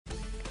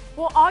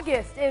Well,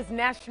 August is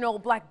National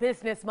Black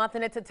Business Month,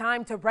 and it's a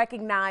time to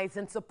recognize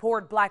and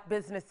support Black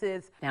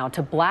businesses. Now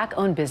to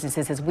Black-owned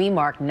businesses as we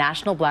mark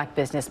National Black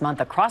Business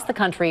Month across the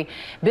country.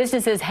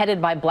 Businesses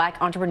headed by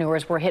Black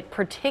entrepreneurs were hit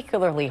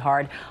particularly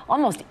hard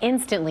almost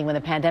instantly when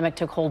the pandemic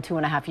took hold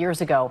 2.5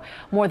 years ago.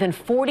 More than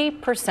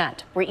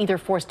 40% were either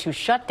forced to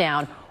shut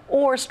down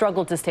or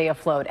struggled to stay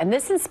afloat. And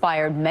this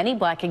inspired many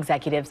Black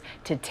executives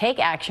to take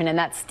action, and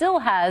that still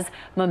has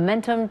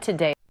momentum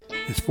today.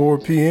 It's 4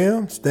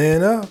 p.m.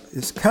 Stand up.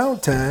 It's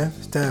count time.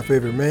 It's time for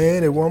every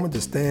man and woman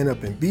to stand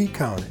up and be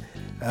counted.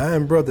 I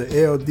am Brother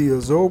L.D.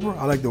 Azobra.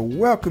 I'd like to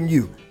welcome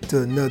you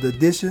to another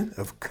edition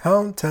of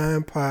Count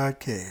Time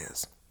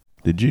Podcast.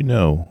 Did you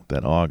know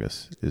that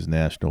August is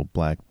National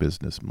Black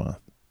Business Month?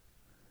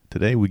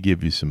 Today we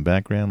give you some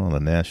background on the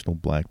National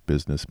Black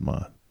Business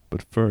Month.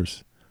 But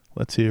first,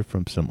 let's hear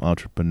from some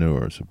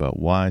entrepreneurs about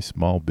why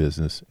small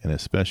business and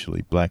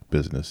especially Black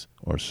business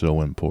are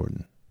so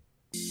important.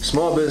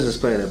 Small business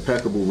play an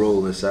impeccable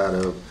role inside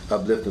of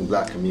uplifting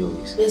Black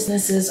communities.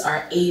 Businesses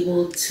are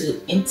able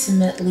to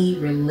intimately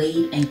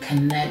relate and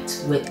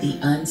connect with the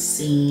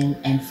unseen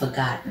and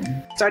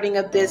forgotten. Starting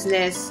a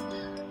business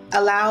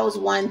allows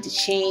one to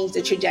change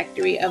the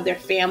trajectory of their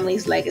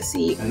family's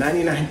legacy.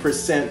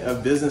 99%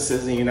 of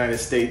businesses in the United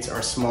States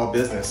are small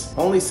business.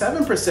 Only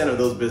 7% of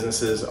those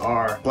businesses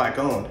are Black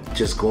owned.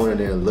 Just going in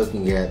there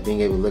and being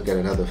able to look at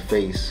another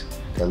face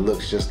that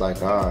looks just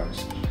like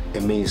ours,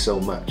 it means so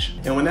much.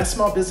 And when that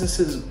small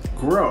businesses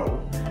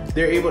grow,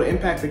 they're able to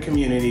impact the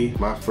community.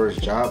 My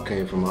first job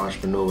came from an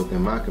entrepreneur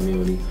within my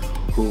community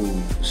who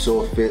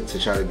saw fit to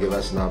try to give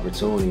us an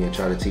opportunity and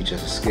try to teach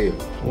us a skill.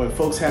 When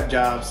folks have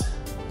jobs,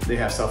 they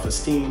have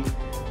self-esteem,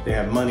 they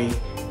have money,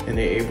 and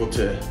they're able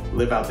to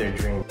live out their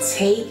dreams.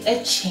 Take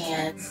a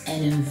chance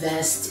and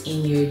invest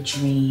in your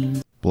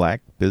dreams.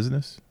 Black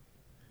business?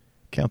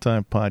 Count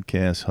Time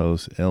Podcast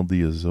host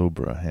L.D.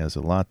 Azobra has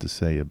a lot to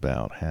say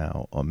about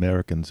how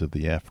Americans of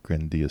the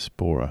African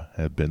diaspora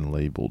have been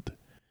labeled.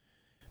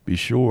 Be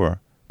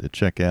sure to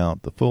check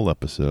out the full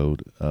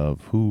episode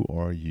of Who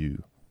Are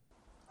You?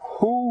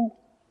 Who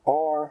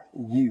are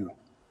you?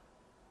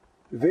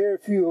 Very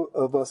few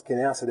of us can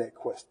answer that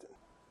question.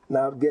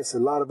 Now, I guess a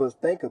lot of us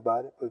think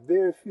about it, but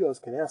very few of us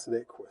can answer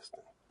that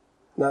question.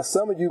 Now,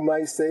 some of you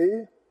might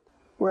say,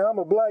 well, I'm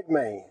a Black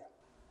man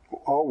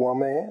or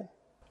woman,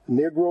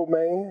 Negro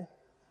man,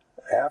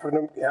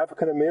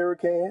 African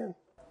American.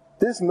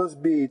 This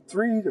must be a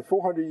 300 to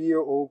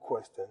 400-year-old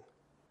question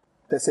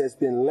that has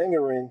been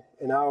lingering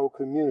in our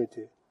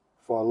community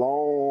for a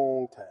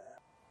long time.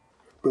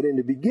 But in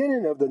the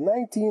beginning of the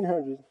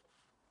 1900s,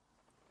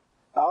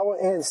 our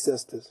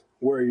ancestors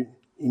were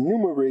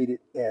enumerated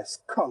as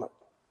colored.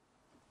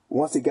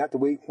 Once they got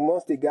away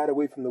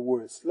from the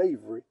word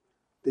slavery,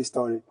 they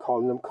started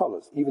calling them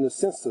colors. Even the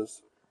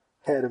census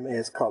had them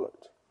as colored.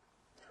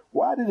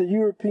 Why did the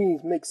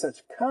Europeans make such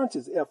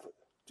conscious effort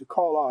to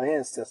call our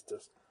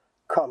ancestors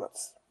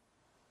colors,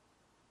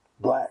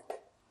 Black?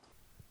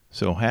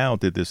 So how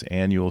did this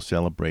annual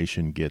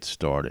celebration get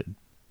started?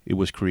 It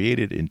was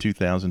created in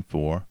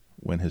 2004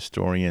 when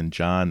historian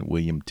John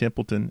William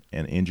Templeton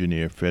and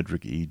engineer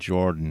Frederick E.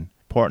 Jordan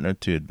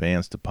partnered to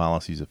advance the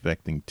policies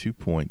affecting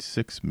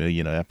 2.6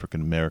 million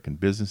African American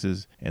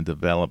businesses and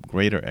develop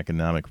greater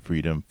economic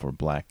freedom for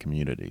Black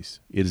communities.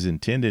 It is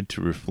intended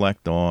to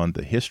reflect on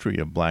the history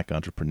of Black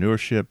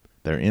entrepreneurship,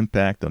 their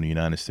impact on the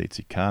United States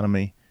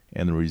economy,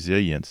 and the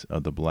resilience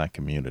of the Black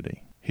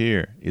community.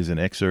 Here is an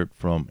excerpt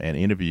from an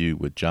interview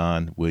with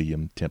John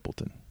William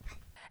Templeton.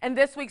 And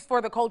this week's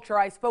For the Culture,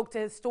 I spoke to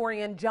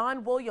historian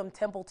John William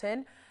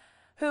Templeton,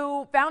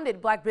 who founded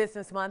Black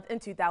Business Month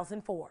in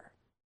 2004.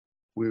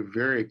 We're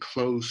very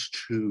close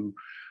to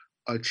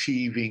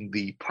achieving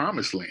the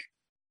promised land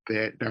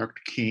that Dr.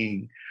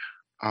 King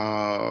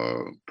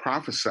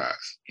prophesied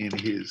in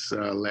his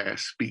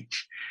last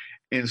speech.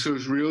 And so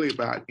it's really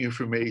about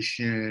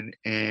information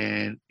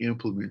and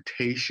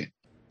implementation.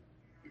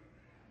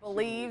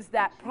 Believes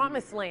that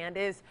promised land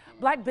is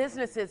Black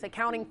businesses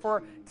accounting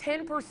for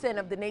 10%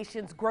 of the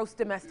nation's gross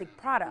domestic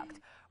product.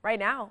 Right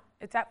now,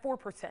 it's at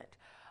 4%.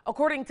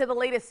 According to the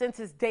latest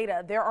census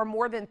data, there are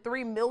more than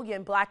 3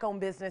 million Black-owned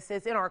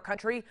businesses in our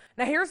country.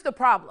 Now, here's the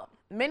problem.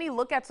 Many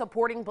look at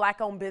supporting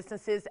Black-owned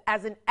businesses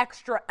as an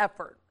extra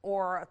effort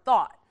or a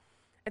thought.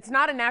 It's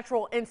not a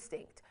natural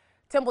instinct.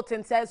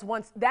 Templeton says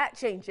once that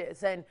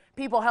changes and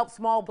people help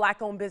small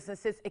Black-owned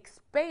businesses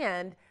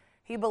expand,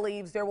 he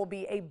believes there will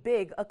be a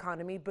big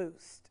economy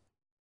boost.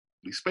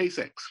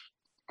 SpaceX,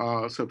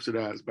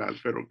 subsidized by the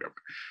federal government.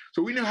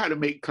 So we know how to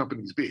make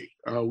companies big.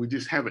 We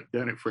just haven't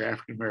done it for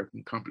African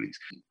American companies.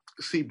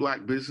 See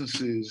Black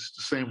businesses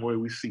the same way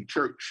we see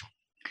church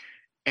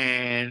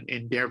and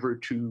endeavor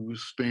to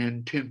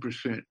spend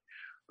 10%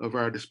 of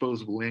our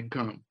disposable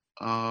income,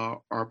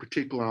 or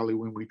particularly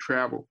when we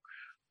travel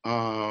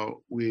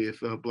with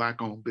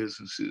Black-owned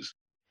businesses.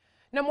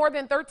 Now, more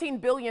than $13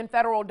 billion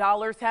federal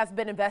dollars has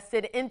been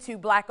invested into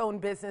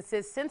Black-owned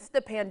businesses since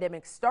the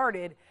pandemic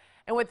started.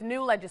 And with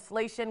new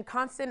legislation,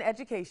 constant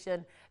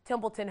education,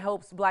 Templeton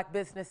hopes Black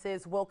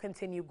businesses will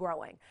continue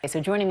growing. So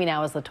joining me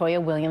now is Latoya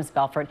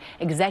Williams-Belfort,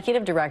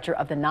 Executive Director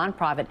of the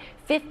nonprofit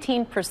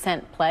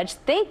 15% Pledge.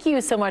 Thank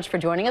you so much for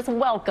joining us.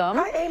 Welcome.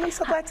 Hi, Amy.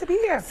 So glad to be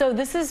here. So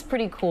this is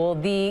pretty cool.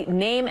 The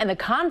name and the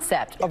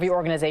concept of your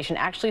organization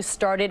actually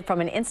started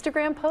from an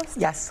Instagram post?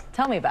 Yes.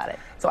 Tell me about it.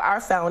 So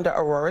our founder,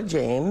 Aurora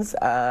James,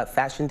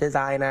 fashion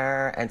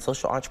designer and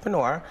social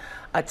entrepreneur,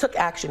 took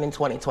action in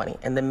 2020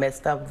 in the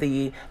midst of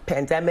the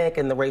pandemic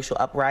and the racial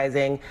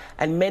uprising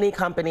and many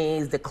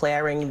companies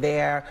declaring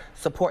their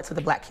support to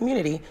the Black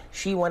community.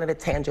 She wanted a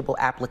tangible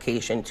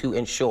application to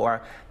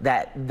ensure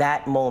that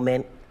that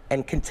moment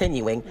and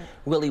continuing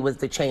really was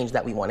the change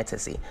that we wanted to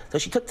see. So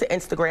she took to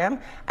Instagram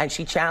and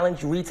she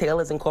challenged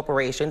retailers and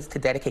corporations to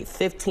dedicate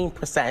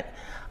 15%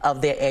 of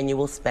their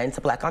annual spend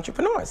to Black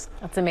entrepreneurs.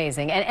 That's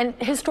amazing. And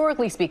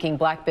historically speaking,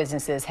 Black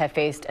businesses have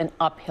faced an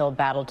uphill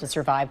battle to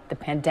survive. The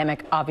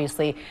pandemic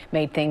obviously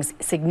made things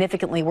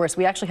significantly worse.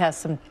 We actually have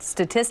some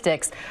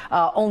statistics.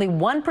 Only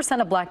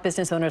 1% of Black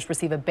business owners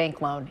receive a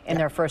bank loan in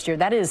their first year.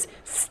 That is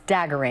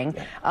staggering.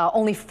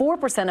 Only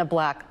 4% of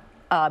Black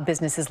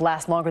businesses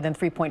last longer than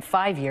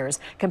 3.5 years,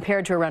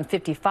 compared to around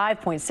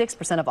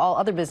 55.6% of all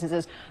other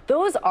businesses.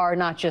 Those are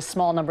not just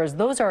small numbers,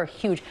 those are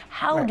huge.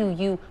 How do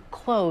you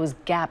close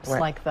gaps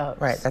like those?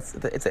 Right,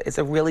 it's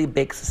a really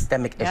big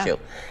systemic issue.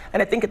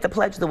 And I think at the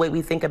Pledge, the way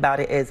we think about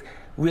it is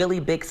really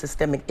big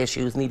systemic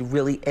issues need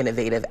really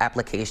innovative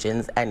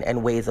applications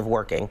and ways of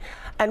working.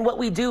 And what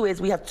we do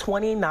is we have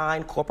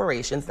 29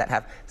 corporations that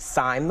have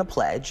signed the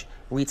Pledge,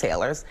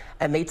 retailers,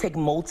 and they take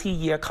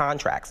multi-year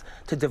contracts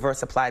to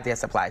diversify their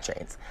supply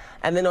chains.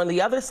 And then on the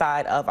other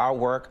side of our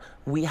work,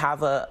 we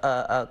have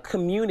a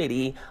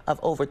community of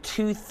over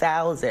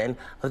 2,000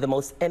 of the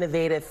most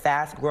innovative,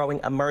 fast-growing,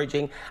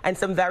 emerging, and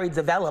some very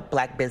developed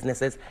Black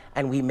businesses,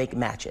 and we make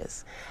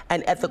matches.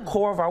 And at the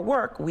core of our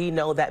work, we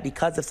know that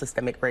because of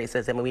systemic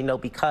racism, and we know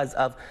because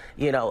of,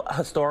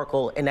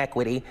 historical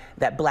inequity,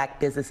 that Black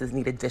businesses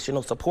need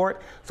additional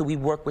support. So we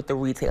work with the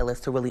retailers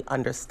to really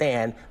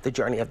understand the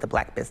journey of the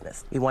Black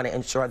business. We want to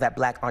ensure that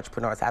Black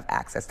entrepreneurs have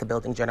access to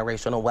building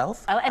generational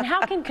wealth. And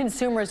how can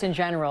consumers in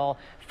general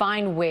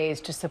find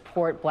ways to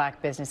support Black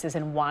businesses,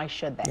 and why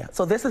should they?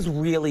 So this is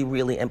really,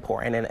 really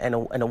important and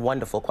a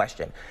wonderful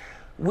question.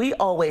 We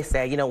always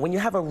say, when you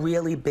have a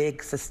really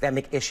big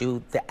systemic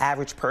issue, the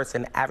average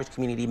person, average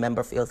community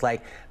member feels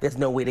like there's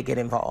no way to get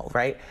involved,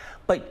 right?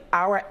 But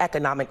our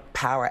economic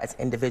power as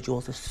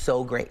individuals is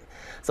so great.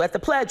 So at the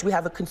Pledge, we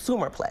have a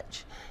consumer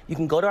pledge. You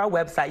can go to our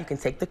website, you can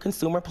take the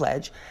consumer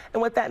pledge,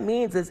 and what that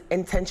means is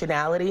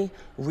intentionality,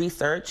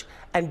 research,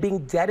 and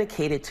being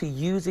dedicated to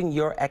using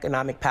your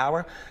economic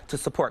power to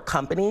support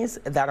companies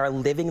that are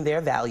living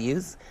their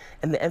values.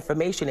 In the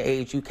information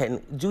age, you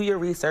can do your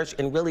research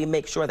and really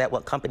make sure that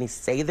what companies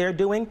say they're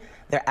doing,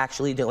 they're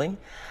actually doing.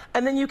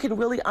 And then you can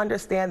really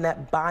understand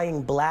that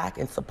buying Black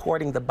and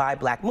supporting the Buy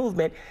Black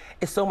movement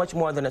is so much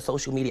more than a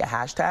social media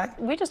hashtag.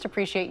 We just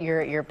appreciate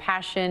your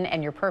passion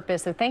and your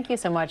purpose. So thank you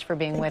so much for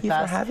being with us.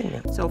 Thank you for having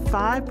me. So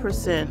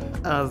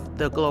 5% of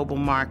the global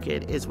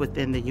market is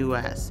within the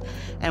U.S.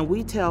 And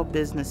we tell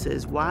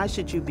businesses, why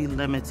should you be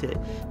limited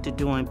to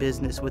doing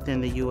business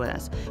within the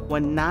U.S.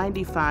 when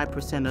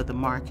 95% of the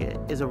market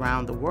is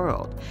around the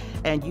world?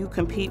 And you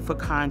compete for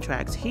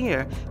contracts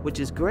here, which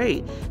is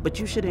great, but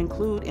you should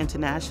include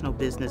international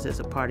business as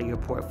a part of your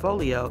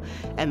portfolio,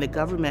 and the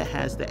government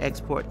has the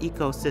export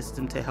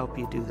ecosystem to help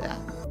you do that.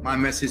 My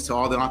message to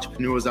all the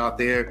entrepreneurs out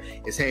there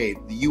is, hey,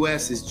 the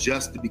U.S. is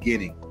just the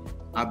beginning.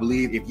 I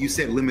believe if you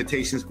set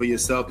limitations for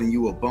yourself, then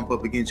you will bump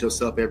up against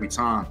yourself every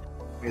time.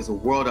 There's a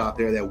world out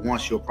there that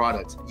wants your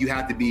products. You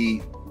have to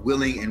be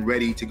willing and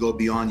ready to go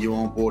beyond your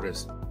own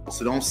borders.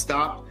 So don't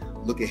stop,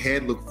 look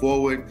ahead, look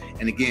forward,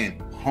 and again,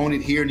 hone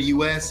it here in the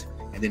U.S.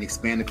 and then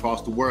expand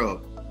across the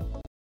world.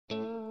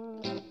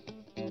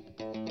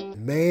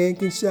 Man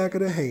can shackle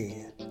the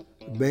hand,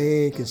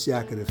 man can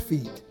shackle the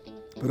feet,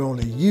 but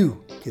only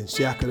you can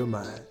shackle the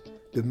mind.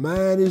 The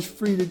mind is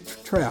free to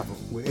travel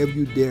wherever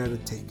you dare to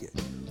take it.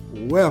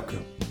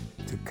 Welcome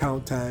to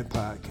Count Time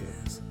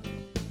Podcast.